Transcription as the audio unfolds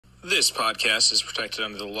This podcast is protected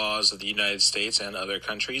under the laws of the United States and other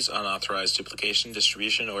countries. Unauthorized duplication,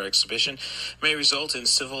 distribution, or exhibition may result in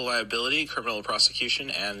civil liability, criminal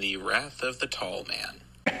prosecution, and the wrath of the tall man.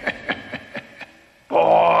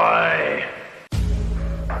 Boy!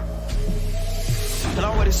 And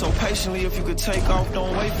I waited so patiently. If you could take off,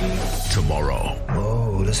 don't wait for me. Tomorrow.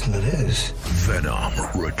 Whoa, listen to this. Venom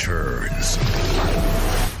returns.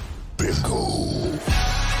 Bingo.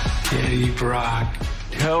 Eddie Brock,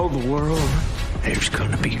 tell the world there's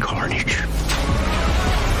gonna be carnage.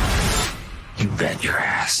 You bet your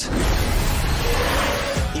ass.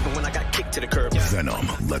 Even when I got kicked to the curb. Venom,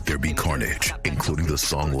 Let There Be Carnage, including the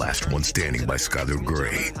song Last One Standing by Skylar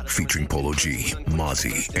Grey, featuring Polo G,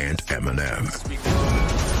 Mozzie, and Eminem.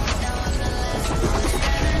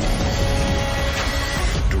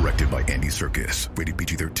 Directed by Andy Serkis, rated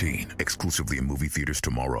PG-13, exclusively in movie theaters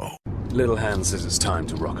tomorrow. Little Hand says it's time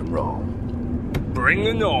to rock and roll. Bring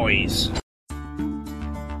the noise.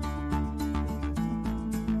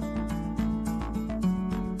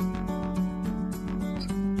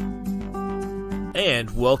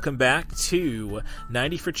 And welcome back to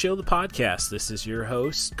 90 for Chill, the podcast. This is your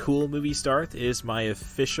host. Cool Movie Starth is my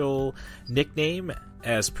official nickname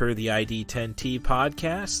as per the ID10T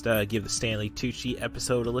podcast. Give the Stanley Tucci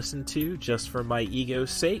episode a listen to just for my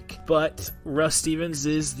ego's sake. But Russ Stevens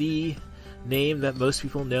is the name that most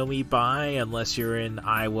people know me by, unless you're in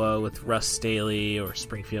Iowa with Russ Staley or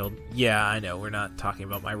Springfield. Yeah, I know, we're not talking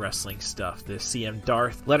about my wrestling stuff. The CM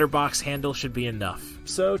Darth letterbox handle should be enough.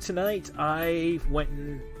 So tonight, I went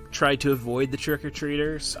and tried to avoid the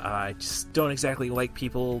trick-or-treaters. I just don't exactly like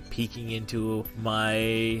people peeking into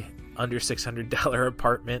my under $600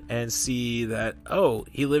 apartment and see that, oh,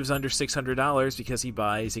 he lives under $600 because he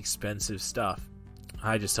buys expensive stuff.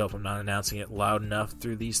 I just hope I'm not announcing it loud enough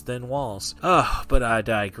through these thin walls. But I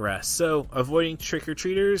digress. So, avoiding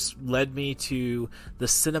trick-or-treaters led me to the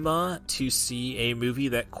cinema to see a movie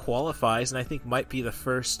that qualifies, and I think might be the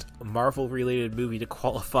first Marvel-related movie to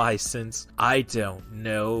qualify since, I don't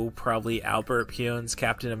know, probably Albert Pujols'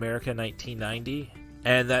 Captain America 1990.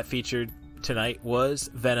 And that featured tonight was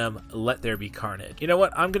Venom, Let There Be Carnage. You know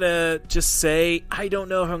what? I'm gonna just say, I don't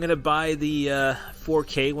know if I'm gonna buy the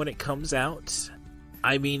 4K when it comes out.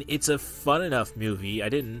 I mean, it's a fun enough movie. I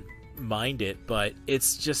didn't mind it, but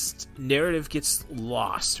it's just, narrative gets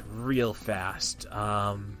lost real fast.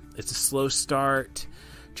 It's a slow start,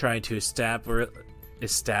 trying to establish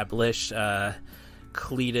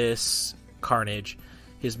Cletus, Carnage,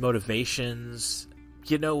 his motivations.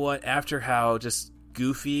 You know what? After how just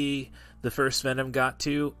goofy the first Venom got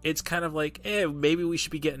to, it's kind of like, maybe we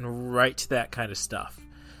should be getting right to that kind of stuff.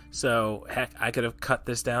 So, heck, I could have cut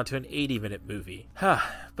this down to an 80-minute movie.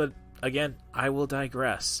 But, again, I will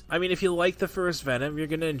digress. I mean, if you like the first Venom, you're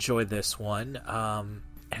going to enjoy this one. And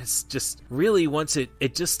it's just, really, once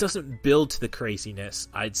it just doesn't build to the craziness,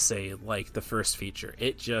 I'd say, like the first feature.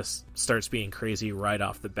 It just starts being crazy right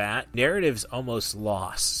off the bat. Narrative's almost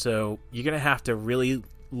lost, so you're going to have to really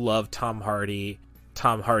love Tom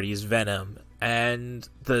Hardy's Venom, and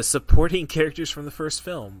the supporting characters from the first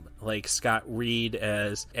film, like Scott Reed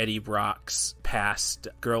as Eddie Brock's past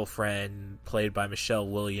girlfriend, played by Michelle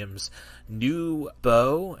Williams' new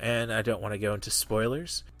beau, and I don't want to go into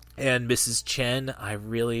spoilers. And Mrs. Chen, I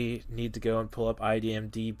really need to go and pull up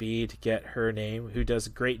IMDb to get her name, who does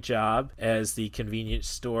a great job as the convenience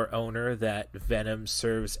store owner that Venom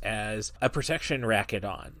serves as a protection racket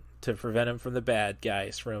on, to prevent him from the bad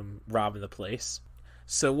guys from robbing the place.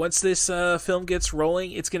 So once this film gets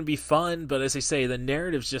rolling, it's going to be fun, but as I say, the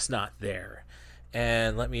narrative's just not there.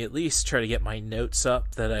 And let me at least try to get my notes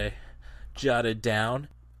up that I jotted down.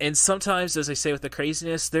 And sometimes, as I say with the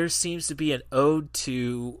craziness, there seems to be an ode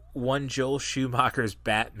to one Joel Schumacher's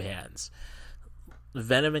Batmans.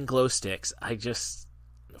 Venom and glow sticks.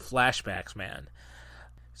 Flashbacks, man.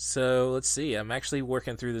 So let's see, I'm actually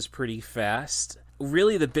working through this pretty fast.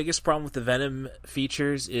 Really, the biggest problem with the Venom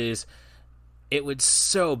features is it would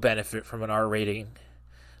so benefit from an R rating.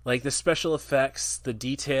 Like, the special effects, the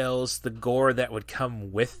details, the gore that would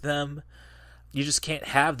come with them, you just can't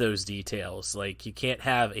have those details. Like, you can't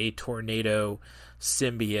have a tornado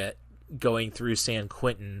symbiote going through San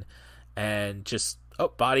Quentin and just,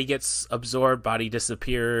 body gets absorbed, body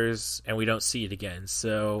disappears, and we don't see it again.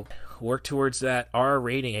 So work towards that R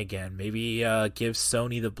rating again. Maybe give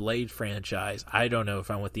Sony the Blade franchise. I don't know if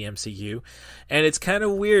I'm with the MCU. And it's kind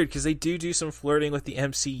of weird because they do some flirting with the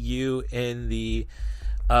MCU in the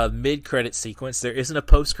mid-credit sequence. There isn't a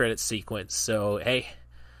post-credit sequence. So, hey,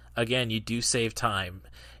 again, you do save time.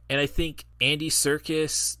 And I think Andy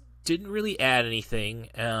Serkis didn't really add anything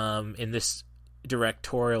in this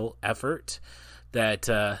directorial effort that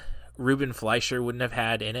Ruben Fleischer wouldn't have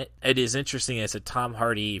had in it. It is interesting as a Tom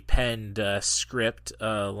Hardy penned script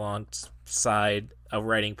alongside a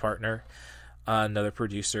writing partner, another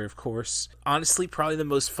producer, of course. Honestly, probably the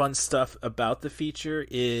most fun stuff about the feature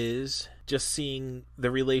is just seeing the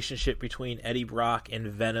relationship between Eddie Brock and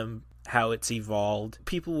Venom, how it's evolved.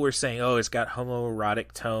 People were saying, oh, it's got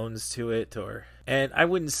homoerotic tones to it, and I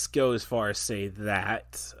wouldn't go as far as say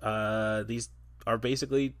that. These are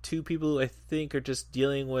basically two people who I think are just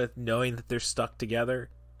dealing with knowing that they're stuck together,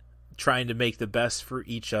 trying to make the best for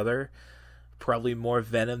each other. Probably more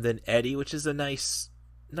Venom than Eddie, which is a nice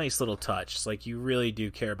little touch. It's like you really do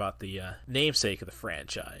care about the namesake of the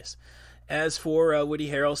franchise. As for Woody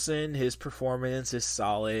Harrelson, his performance is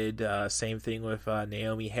solid. Same thing with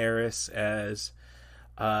Naomi Harris, as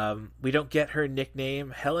we don't get her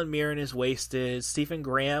nickname. Helen Mirren is wasted. Stephen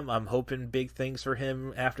Graham, I'm hoping big things for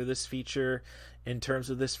him after this feature in terms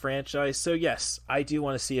of this franchise. So yes, I do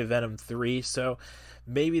want to see a Venom 3. So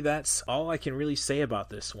maybe that's all I can really say about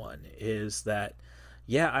this one, is that,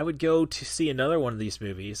 yeah, I would go to see another one of these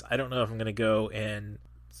movies. I don't know if I'm going to go and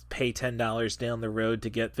pay $10 down the road to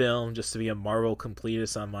get film just to be a Marvel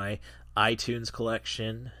completist on my iTunes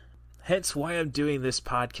collection. Hence why I'm doing this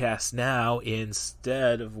podcast now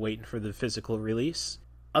instead of waiting for the physical release.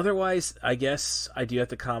 Otherwise, I guess I do have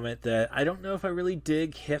to comment that I don't know if I really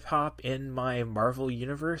dig hip-hop in my Marvel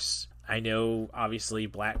universe. I know, obviously,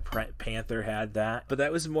 Black Panther had that, but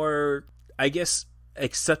that was more, I guess,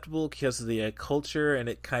 acceptable because of the culture, and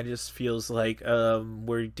it kind of just feels like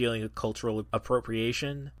we're dealing with cultural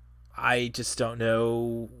appropriation. I just don't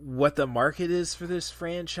know what the market is for this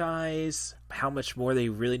franchise, how much more they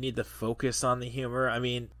really need to focus on the humor. I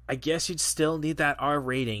mean, I guess you'd still need that R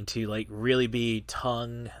rating to like really be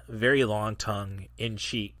very long tongue in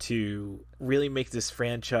cheek to really make this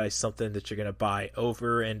franchise something that you're going to buy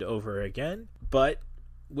over and over again. But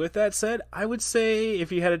with that said, I would say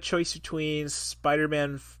if you had a choice between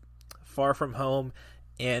Spider-Man Far From Home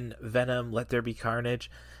and Venom Let There Be Carnage,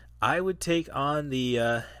 I would take on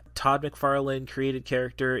the Todd McFarlane created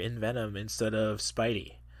character in Venom instead of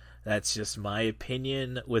Spidey. That's just my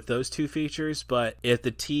opinion with those two features, but if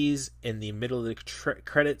the tease in the middle of the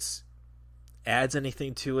credits adds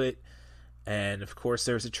anything to it, and of course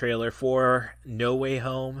there's a trailer for No Way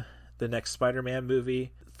Home, the next Spider-Man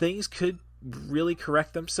movie, things could really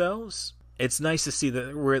correct themselves. It's nice to see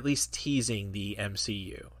that we're at least teasing the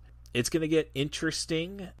MCU. It's going to get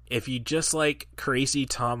interesting. If you just like crazy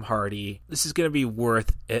Tom Hardy, this is going to be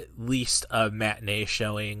worth at least a matinee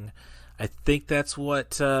showing. I think that's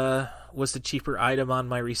what was the cheaper item on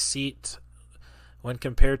my receipt when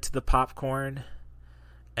compared to the popcorn.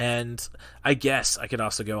 And I guess I could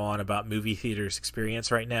also go on about movie theaters experience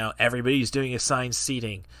right now. Everybody's doing assigned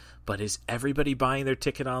seating, but is everybody buying their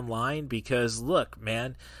ticket online? Because look,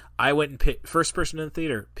 man, I went and picked first person in the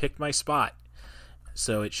theater, picked my spot.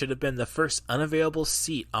 So it should have been the first unavailable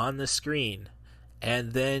seat on the screen.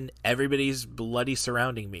 And then everybody's bloody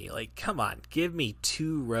surrounding me. Like, come on, give me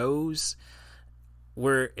 2 rows.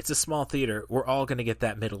 It's a small theater. We're all going to get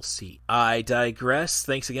that middle seat. I digress.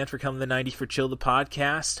 Thanks again for coming to 90 for Chill, the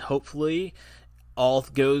podcast. Hopefully all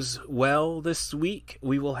goes well this week.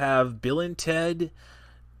 We will have Bill and Ted,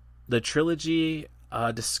 the trilogy,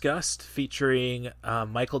 discussed, featuring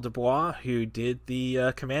Michael Dubois, who did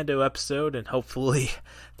the Commando episode, and hopefully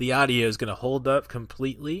the audio is going to hold up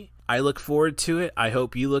completely. I look forward to it. I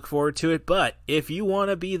hope you look forward to it. But if you want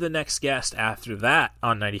to be the next guest after that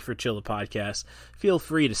on 90 for Chill, the podcast, feel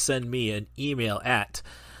free to send me an email to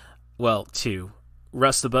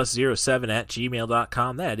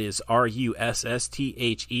rustthebus07@gmail.com. That is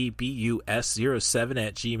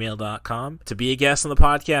RUSSTHEBUS07@gmail.com. To be a guest on the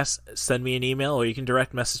podcast, send me an email, or you can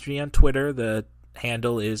direct message me on Twitter. The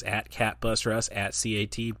handle is @CatBusRus,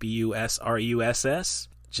 @CATBUSRUSS.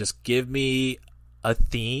 Just give me a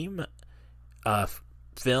theme, a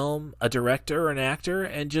film, a director, or an actor,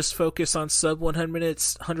 and just focus on sub 100-minute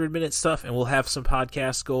stuff, and we'll have some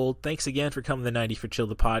podcast gold. Thanks again for coming to 90 for Chill,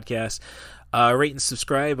 the podcast. Rate and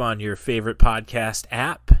subscribe on your favorite podcast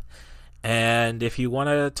app. And if you want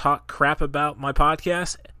to talk crap about my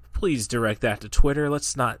podcast, please direct that to Twitter.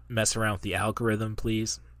 Let's not mess around with the algorithm,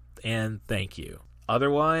 please. And thank you.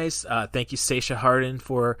 Otherwise, thank you, Stacia Hardin,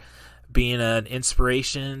 for being an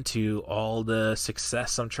inspiration to all the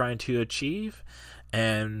success I'm trying to achieve.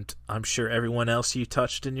 And I'm sure everyone else you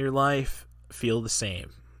touched in your life feel the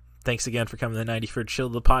same. Thanks again for coming to 90 for Chill,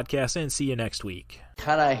 the podcast, and see you next week.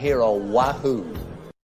 Can I hear a wahoo?